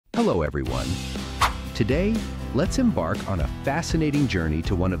Hello everyone. Today, let's embark on a fascinating journey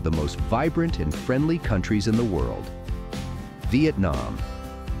to one of the most vibrant and friendly countries in the world, Vietnam.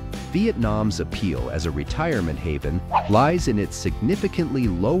 Vietnam's appeal as a retirement haven lies in its significantly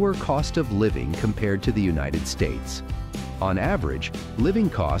lower cost of living compared to the United States. On average,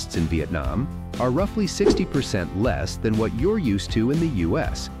 living costs in Vietnam are roughly 60% less than what you're used to in the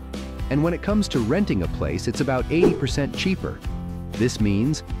US. And when it comes to renting a place, it's about 80% cheaper. This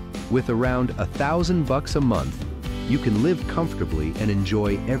means, with around $1,000 a month, you can live comfortably and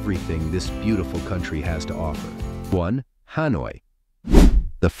enjoy everything this beautiful country has to offer. 1. Hanoi.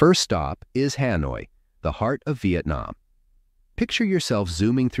 The first stop is Hanoi, the heart of Vietnam. Picture yourself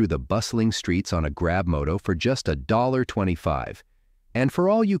zooming through the bustling streets on a Grab Moto for just $1.25. And for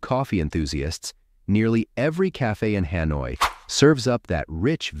all you coffee enthusiasts, nearly every cafe in Hanoi serves up that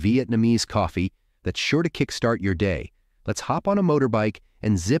rich Vietnamese coffee that's sure to kickstart your day. Let's hop on a motorbike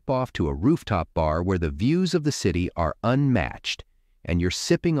and zip off to a rooftop bar where the views of the city are unmatched, and you're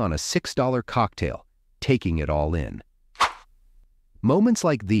sipping on a $6 cocktail, taking it all in. Moments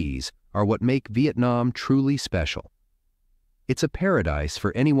like these are what make Vietnam truly special. It's a paradise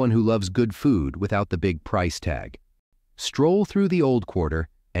for anyone who loves good food without the big price tag. Stroll through the Old Quarter,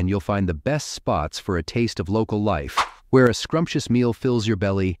 and you'll find the best spots for a taste of local life, where a scrumptious meal fills your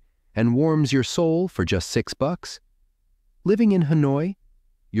belly and warms your soul for just $6. Living in Hanoi,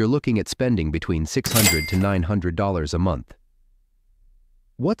 you're looking at spending between $600 to $900 a month.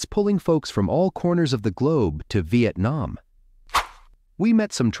 What's pulling folks from all corners of the globe to Vietnam? We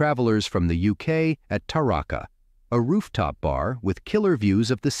met some travelers from the UK at Taraka, a rooftop bar with killer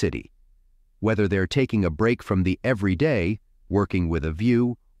views of the city. Whether they're taking a break from the everyday, working with a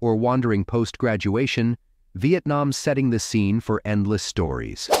view, or wandering post-graduation, Vietnam's setting the scene for endless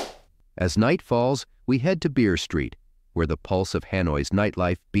stories. As night falls, we head to Beer Street, where the pulse of Hanoi's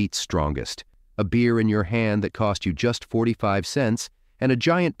nightlife beats strongest. A beer in your hand that cost you just 45 cents, and a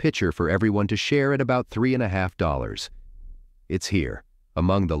giant pitcher for everyone to share at about $3.50. It's here,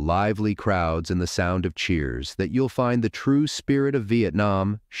 among the lively crowds and the sound of cheers, that you'll find the true spirit of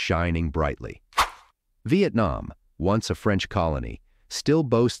Vietnam shining brightly. Vietnam, once a French colony, still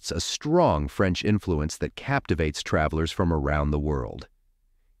boasts a strong French influence that captivates travelers from around the world.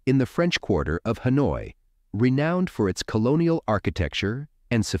 In the French Quarter of Hanoi, renowned for its colonial architecture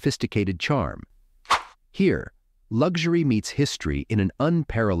and sophisticated charm, here, luxury meets history in an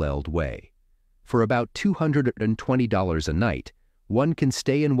unparalleled way. For about $220 a night, one can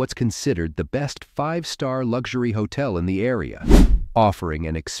stay in what's considered the best 5-star luxury hotel in the area, offering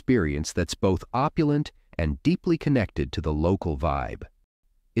an experience that's both opulent and deeply connected to the local vibe.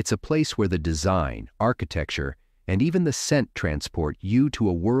 It's a place where the design, architecture, and even the scent transport you to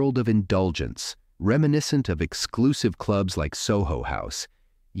a world of indulgence, reminiscent of exclusive clubs like Soho House,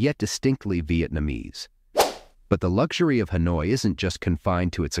 yet distinctly Vietnamese. But the luxury of Hanoi isn't just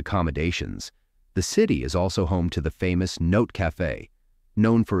confined to its accommodations. The city is also home to the famous Note Cafe,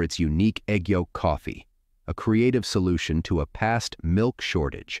 known for its unique egg yolk coffee, a creative solution to a past milk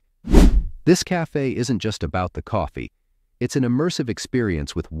shortage. This cafe isn't just about the coffee. It's an immersive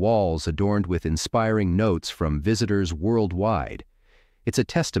experience with walls adorned with inspiring notes from visitors worldwide. It's a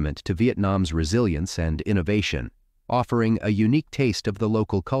testament to Vietnam's resilience and innovation, offering a unique taste of the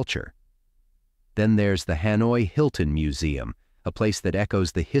local culture. Then there's the Hanoi Hilton Museum, a place that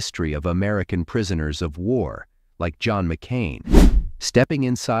echoes the history of American prisoners of war, like John McCain. Stepping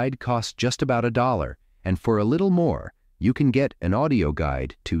inside costs just about $1, and for a little more, you can get an audio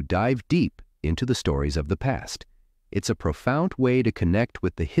guide to dive deep into the stories of the past. It's a profound way to connect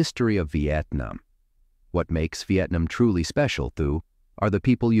with the history of Vietnam. What makes Vietnam truly special, though, are the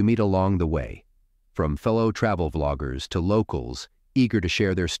people you meet along the way. From fellow travel vloggers to locals eager to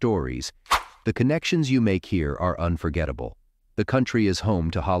share their stories, the connections you make here are unforgettable. The country is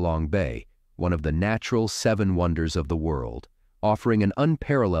home to Ha Long Bay, one of the natural 7 wonders of the world, offering an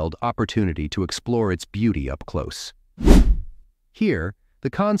unparalleled opportunity to explore its beauty up close. Here,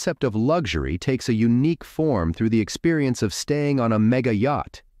 the concept of luxury takes a unique form through the experience of staying on a mega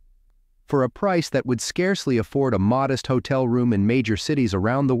yacht. For a price that would scarcely afford a modest hotel room in major cities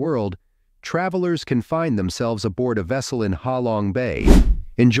around the world, travelers can find themselves aboard a vessel in Ha Long Bay,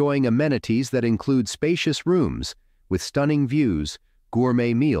 enjoying amenities that include spacious rooms with stunning views,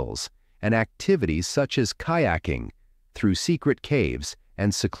 gourmet meals, and activities such as kayaking through secret caves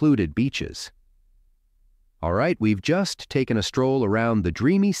and secluded beaches. All right, we've just taken a stroll around the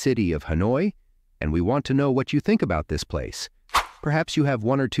dreamy city of Hanoi, and we want to know what you think about this place. Perhaps you have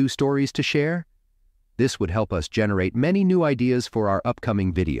 1 or 2 stories to share? This would help us generate many new ideas for our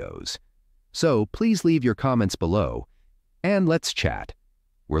upcoming videos. So please leave your comments below, and let's chat.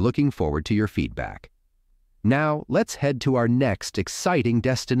 We're looking forward to your feedback. Now, let's head to our next exciting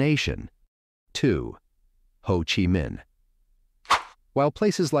destination. 2. Ho Chi Minh. While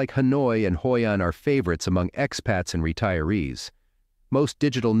places like Hanoi and Hoi An are favorites among expats and retirees, most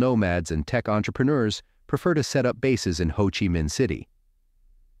digital nomads and tech entrepreneurs prefer to set up bases in Ho Chi Minh City.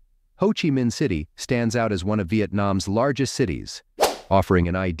 Ho Chi Minh City stands out as one of Vietnam's largest cities, offering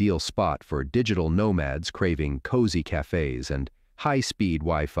an ideal spot for digital nomads craving cozy cafes and high-speed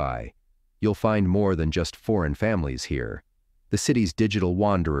Wi-Fi. You'll find more than just foreign families here. The city's digital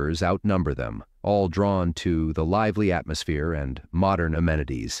wanderers outnumber them, all drawn to the lively atmosphere and modern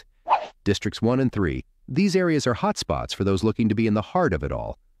amenities. Districts 1 and 3, these areas are hotspots for those looking to be in the heart of it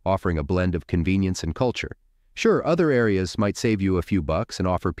all, offering a blend of convenience and culture. Sure, other areas might save you a few bucks and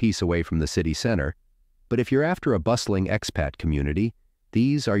offer peace away from the city center, but if you're after a bustling expat community,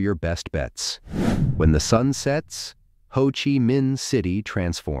 these are your best bets. When the sun sets, Ho Chi Minh City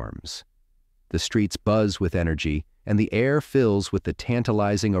transforms. The streets buzz with energy, and the air fills with the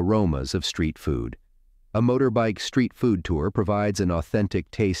tantalizing aromas of street food. A motorbike street food tour provides an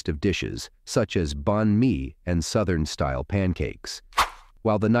authentic taste of dishes, such as banh mi and Southern-style pancakes,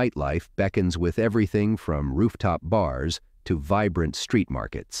 while the nightlife beckons with everything from rooftop bars to vibrant street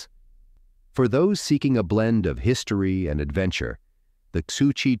markets. For those seeking a blend of history and adventure, the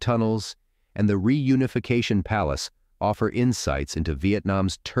Cu Chi tunnels and the Reunification Palace offer insights into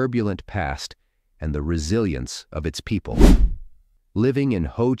Vietnam's turbulent past and the resilience of its people. Living in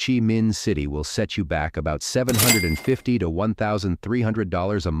Ho Chi Minh City will set you back about $750 to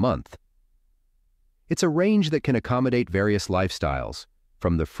 $1,300 a month. It's a range that can accommodate various lifestyles,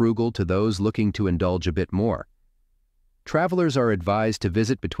 from the frugal to those looking to indulge a bit more. Travelers are advised to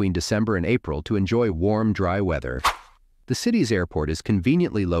visit between December and April to enjoy warm, dry weather. The city's airport is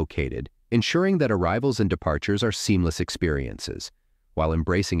conveniently located, ensuring that arrivals and departures are seamless experiences. While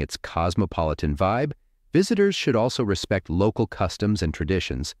embracing its cosmopolitan vibe, visitors should also respect local customs and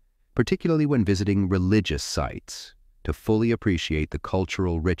traditions, particularly when visiting religious sites, to fully appreciate the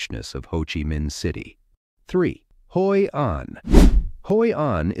cultural richness of Ho Chi Minh City. 3. Hoi An. Hoi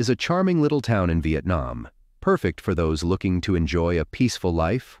An is a charming little town in Vietnam, perfect for those looking to enjoy a peaceful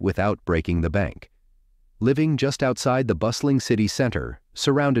life without breaking the bank. Living just outside the bustling city center,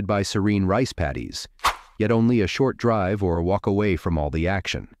 surrounded by serene rice paddies, yet only a short drive or a walk away from all the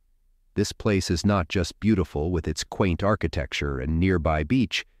action. This place is not just beautiful with its quaint architecture and nearby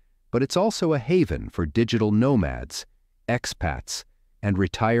beach, but it's also a haven for digital nomads, expats, and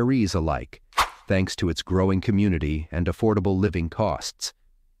retirees alike, thanks to its growing community and affordable living costs.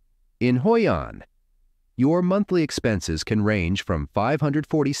 In Hoi An, your monthly expenses can range from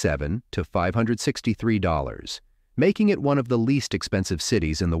 $547 to $563, making it one of the least expensive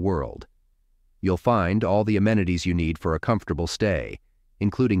cities in the world. You'll find all the amenities you need for a comfortable stay,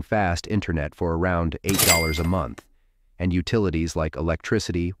 including fast internet for around $8 a month, and utilities like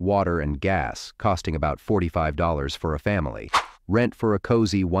electricity, water, and gas costing about $45 for a family. Rent for a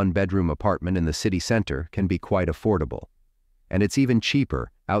cozy one-bedroom apartment in the city center can be quite affordable, and it's even cheaper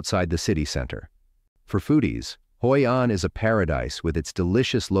outside the city center. For foodies, Hoi An is a paradise with its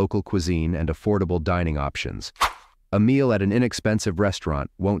delicious local cuisine and affordable dining options. A meal at an inexpensive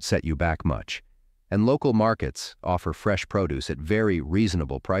restaurant won't set you back much, and local markets offer fresh produce at very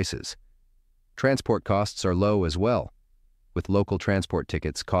reasonable prices. Transport costs are low as well, with local transport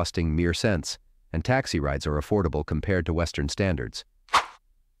tickets costing mere cents, and taxi rides are affordable compared to Western standards.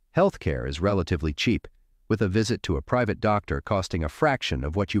 Healthcare is relatively cheap, with a visit to a private doctor costing a fraction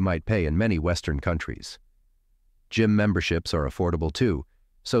of what you might pay in many Western countries. Gym memberships are affordable too,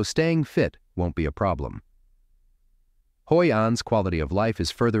 so staying fit won't be a problem. Hoi An's quality of life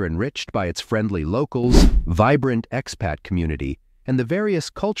is further enriched by its friendly locals, vibrant expat community, and the various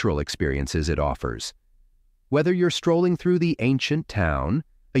cultural experiences it offers. Whether you're strolling through the ancient town,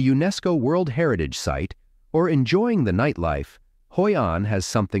 a UNESCO World Heritage Site, or enjoying the nightlife, Hoi An has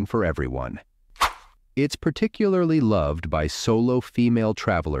something for everyone. It's particularly loved by solo female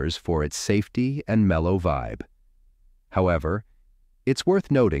travelers for its safety and mellow vibe. However, it's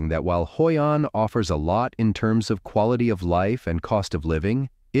worth noting that while Hoi An offers a lot in terms of quality of life and cost of living,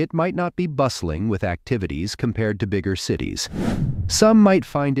 it might not be bustling with activities compared to bigger cities. Some might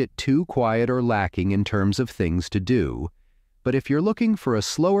find it too quiet or lacking in terms of things to do, but if you're looking for a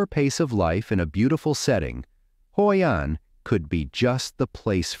slower pace of life in a beautiful setting, Hoi An could be just the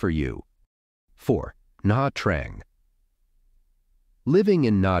place for you. 4. Nha Trang. Living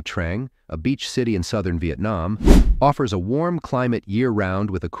in Nha Trang, a beach city in southern Vietnam, offers a warm climate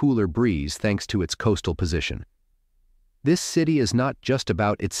year-round with a cooler breeze thanks to its coastal position. This city is not just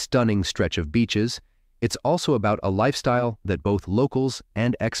about its stunning stretch of beaches, it's also about a lifestyle that both locals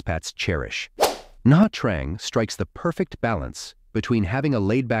and expats cherish. Nha Trang strikes the perfect balance between having a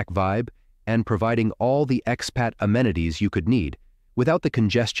laid-back vibe and providing all the expat amenities you could need without the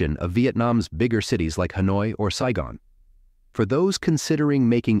congestion of Vietnam's bigger cities like Hanoi or Saigon. For those considering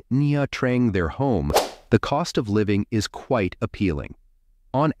making Nha Trang their home, the cost of living is quite appealing.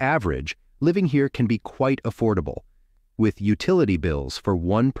 On average, living here can be quite affordable, with utility bills for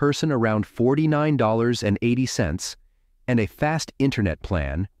one person around $49.80 and a fast internet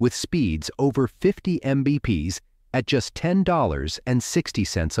plan with speeds over 50 Mbps at just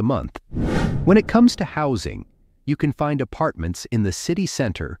 $10.60 a month. When it comes to housing, you can find apartments in the city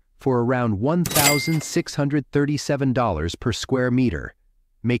center for around $1,637 per square meter,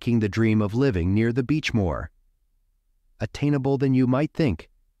 making the dream of living near the beach more attainable than you might think.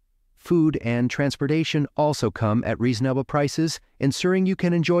 Food and transportation also come at reasonable prices, ensuring you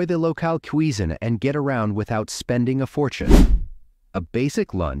can enjoy the local cuisine and get around without spending a fortune. A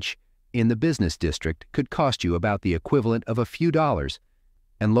basic lunch in the business district could cost you about the equivalent of a few dollars,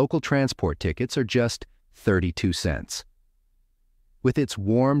 and local transport tickets are just 32 cents. With its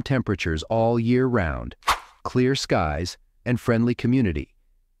warm temperatures all year round, clear skies, and friendly community,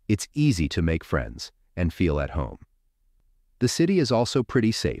 it's easy to make friends and feel at home. The city is also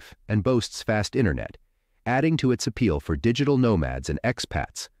pretty safe and boasts fast internet, adding to its appeal for digital nomads and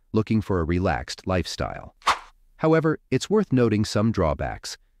expats looking for a relaxed lifestyle. However, it's worth noting some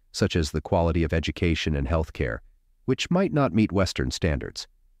drawbacks, such as the quality of education and healthcare, which might not meet Western standards.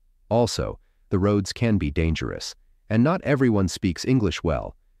 Also, the roads can be dangerous, and not everyone speaks English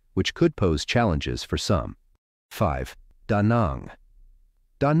well, which could pose challenges for some. 5. Da Nang.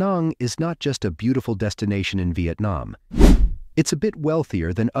 Da Nang is not just a beautiful destination in Vietnam. It's a bit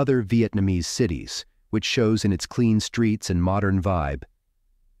wealthier than other Vietnamese cities, which shows in its clean streets and modern vibe.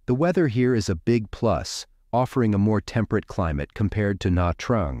 The weather here is a big plus, offering a more temperate climate compared to Nha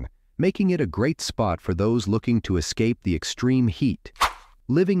Trang, making it a great spot for those looking to escape the extreme heat.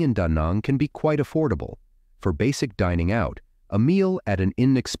 Living in Da Nang can be quite affordable. For basic dining out, a meal at an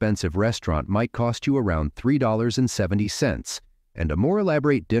inexpensive restaurant might cost you around $3.70, and a more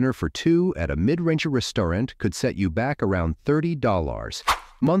elaborate dinner for two at a mid-range restaurant could set you back around $30.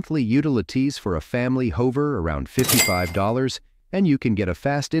 Monthly utilities for a family hover around $55, and you can get a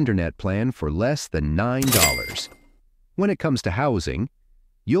fast internet plan for less than $9. When it comes to housing,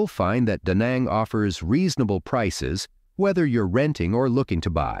 you'll find that Da Nang offers reasonable prices whether you're renting or looking to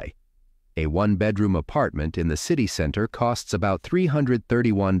buy. A one-bedroom apartment in the city center costs about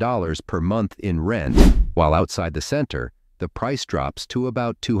 $331 per month in rent, while outside the center, the price drops to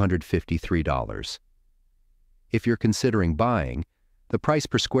about $253. If you're considering buying, the price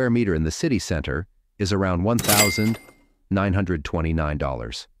per square meter in the city center is around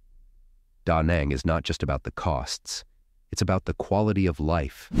 $1,929. Da Nang is not just about the costs, it's about the quality of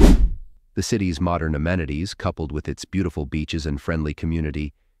life. The city's modern amenities, coupled with its beautiful beaches and friendly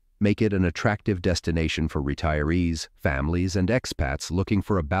community, make it an attractive destination for retirees, families, and expats looking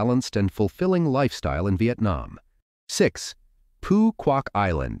for a balanced and fulfilling lifestyle in Vietnam. 6. Phu Quoc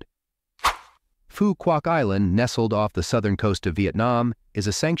Island. Phu Quoc Island, nestled off the southern coast of Vietnam, is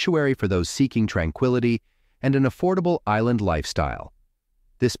a sanctuary for those seeking tranquility and an affordable island lifestyle.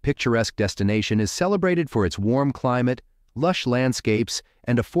 This picturesque destination is celebrated for its warm climate, lush landscapes,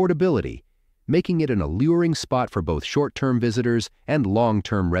 and affordability, making it an alluring spot for both short-term visitors and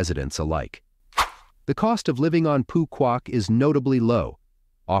long-term residents alike. The cost of living on Phu Quoc is notably low,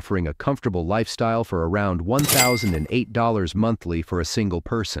 offering a comfortable lifestyle for around $1,008 monthly for a single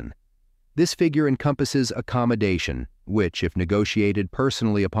person. This figure encompasses accommodation, which, if negotiated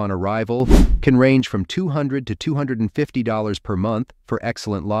personally upon arrival, can range from $200 to $250 per month for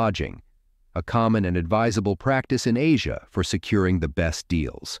excellent lodging, a common and advisable practice in Asia for securing the best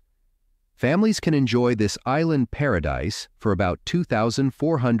deals. Families can enjoy this island paradise for about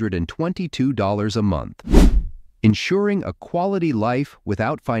 $2,422 a month, ensuring a quality life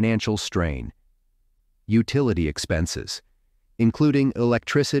without financial strain. Utility expenses, including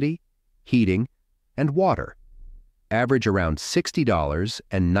electricity, heating, and water, average around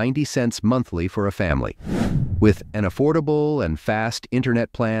 $60.90 monthly for a family, with an affordable and fast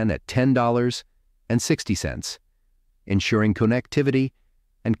internet plan at $10.60, ensuring connectivity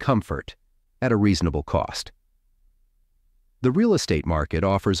and comfort at a reasonable cost. The real estate market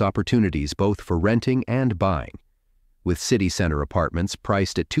offers opportunities both for renting and buying, with city center apartments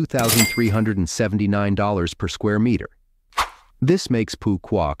priced at $2,379 per square meter. This makes Phu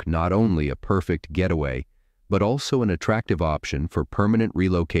Quoc not only a perfect getaway, but also an attractive option for permanent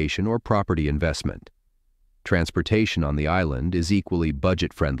relocation or property investment. Transportation on the island is equally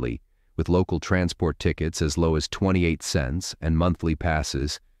budget-friendly, with local transport tickets as low as 28 cents and monthly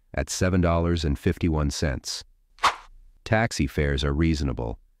passes at $7.51. Taxi fares are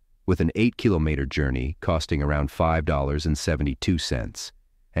reasonable, with an 8-kilometer journey costing around $5.72,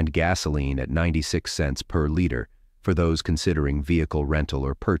 and gasoline at 96 cents per liter for those considering vehicle rental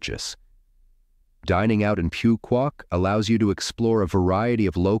or purchase. Dining out in Phu Quoc allows you to explore a variety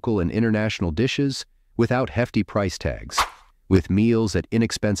of local and international dishes without hefty price tags, with meals at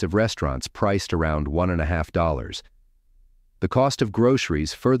inexpensive restaurants priced around $1.50. The cost of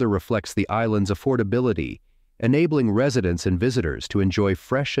groceries further reflects the island's affordability, enabling residents and visitors to enjoy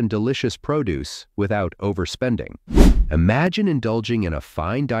fresh and delicious produce without overspending. Imagine indulging in a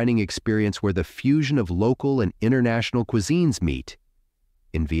fine dining experience where the fusion of local and international cuisines meet.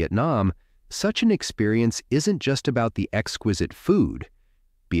 In Vietnam, such an experience isn't just about the exquisite food,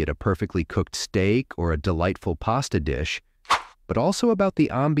 be it a perfectly cooked steak or a delightful pasta dish, but also about the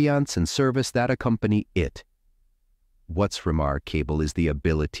ambiance and service that accompany it. What's remarkable is the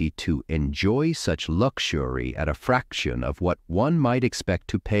ability to enjoy such luxury at a fraction of what one might expect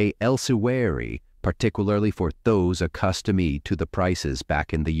to pay elsewhere, particularly for those accustomed to the prices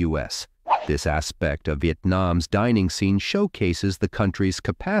back in the US. This aspect of Vietnam's dining scene showcases the country's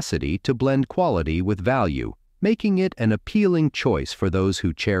capacity to blend quality with value, making it an appealing choice for those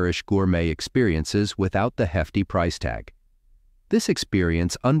who cherish gourmet experiences without the hefty price tag. This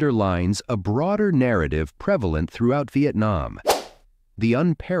experience underlines a broader narrative prevalent throughout Vietnam: the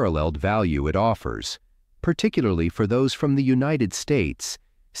unparalleled value it offers, particularly for those from the United States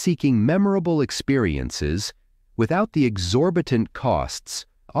seeking memorable experiences without the exorbitant costs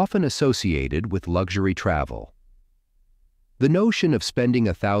often associated with luxury travel. The notion of spending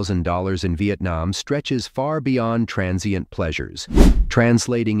 $1,000 in Vietnam stretches far beyond transient pleasures,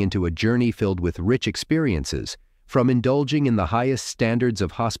 translating into a journey filled with rich experiences, from indulging in the highest standards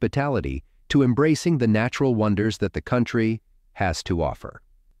of hospitality to embracing the natural wonders that the country has to offer.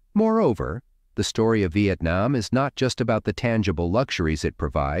 Moreover, the story of Vietnam is not just about the tangible luxuries it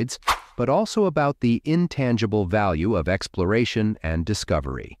provides, but also about the intangible value of exploration and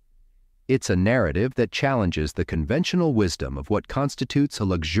discovery. It's a narrative that challenges the conventional wisdom of what constitutes a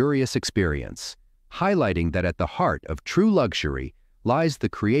luxurious experience, highlighting that at the heart of true luxury lies the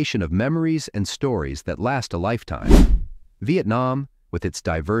creation of memories and stories that last a lifetime. Vietnam, with its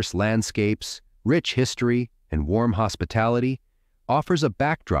diverse landscapes, rich history, and warm hospitality, offers a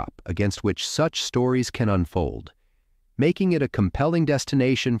backdrop against which such stories can unfold, making it a compelling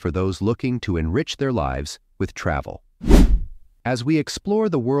destination for those looking to enrich their lives with travel. As we explore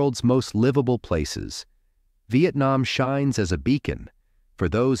the world's most livable places, Vietnam shines as a beacon for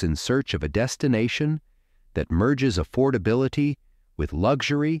those in search of a destination that merges affordability with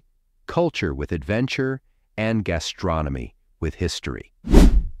luxury, culture with adventure, and gastronomy with history.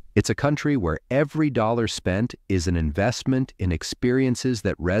 It's a country where every dollar spent is an investment in experiences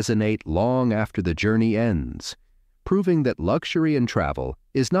that resonate long after the journey ends, proving that luxury in travel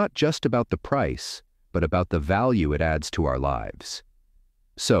is not just about the price, but about the value it adds to our lives.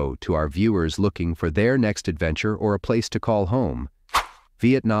 So, to our viewers looking for their next adventure or a place to call home,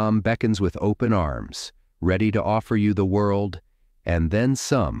 Vietnam beckons with open arms, ready to offer you the world, and then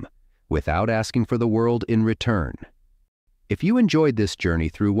some, without asking for the world in return. If you enjoyed this journey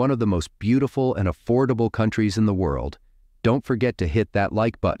through one of the most beautiful and affordable countries in the world, don't forget to hit that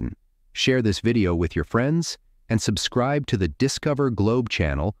like button, share this video with your friends, and subscribe to the Discover Globe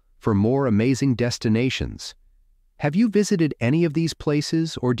channel for more amazing destinations. Have you visited any of these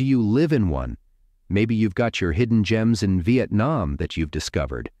places, or do you live in one? Maybe you've got your hidden gems in Vietnam that you've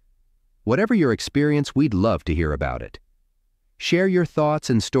discovered. Whatever your experience, we'd love to hear about it. Share your thoughts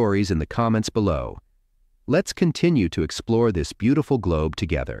and stories in the comments below. Let's continue to explore this beautiful globe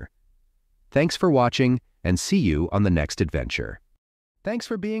together. Thanks for watching, and see you on the next adventure. Thanks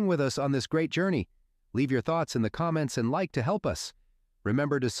for being with us on this great journey. Leave your thoughts in the comments and like to help us.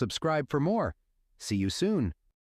 Remember to subscribe for more. See you soon.